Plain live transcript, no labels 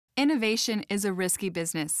Innovation is a risky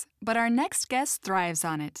business, but our next guest thrives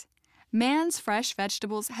on it. Mann's Fresh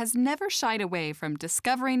Vegetables has never shied away from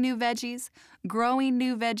discovering new veggies, growing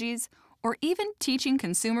new veggies, or even teaching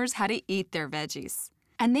consumers how to eat their veggies.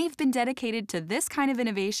 And they've been dedicated to this kind of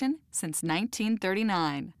innovation since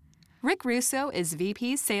 1939. Rick Russo is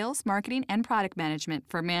VP Sales, Marketing, and Product Management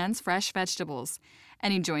for Mann's Fresh Vegetables,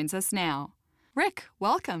 and he joins us now. Rick,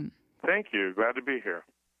 welcome. Thank you. Glad to be here.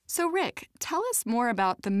 So, Rick, tell us more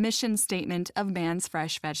about the mission statement of Mann's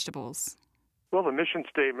Fresh Vegetables. Well, the mission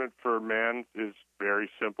statement for Mann is very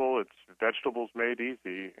simple. It's vegetables made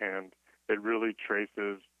easy, and it really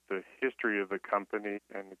traces the history of the company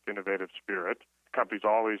and its innovative spirit. The company's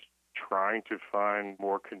always trying to find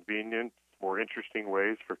more convenient, more interesting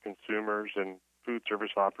ways for consumers and food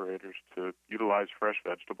service operators to utilize fresh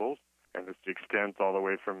vegetables. And this extends all the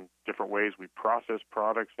way from different ways we process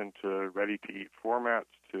products into ready-to-eat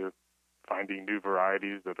formats to finding new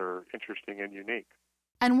varieties that are interesting and unique.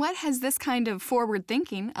 And what has this kind of forward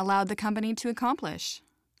thinking allowed the company to accomplish?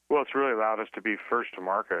 Well, it's really allowed us to be first to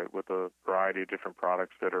market with a variety of different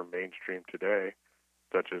products that are mainstream today,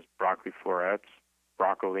 such as broccoli florets,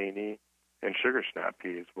 broccolini, and sugar snap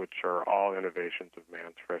peas, which are all innovations of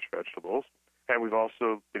Mann's Fresh Vegetables. And we've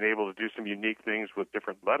also been able to do some unique things with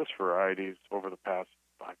different lettuce varieties over the past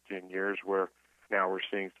 5-10 years, where now we're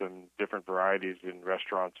seeing some different varieties in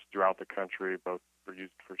restaurants throughout the country, both for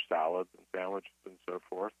used for salads and sandwiches and so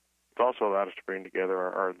forth. It's also allowed us to bring together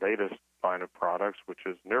our latest line of products, which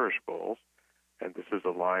is Nourish Bowls. And this is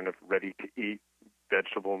a line of ready-to-eat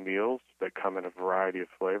vegetable meals that come in a variety of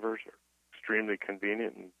flavors, are extremely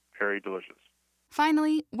convenient and very delicious.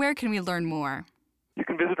 Finally, where can we learn more? You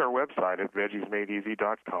can visit our website at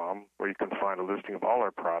veggiesmadeeasy.com, where you can find a listing of all our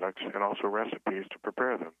products and also recipes to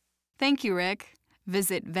prepare them. Thank you, Rick.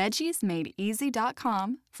 Visit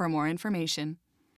veggiesmadeeasy.com for more information.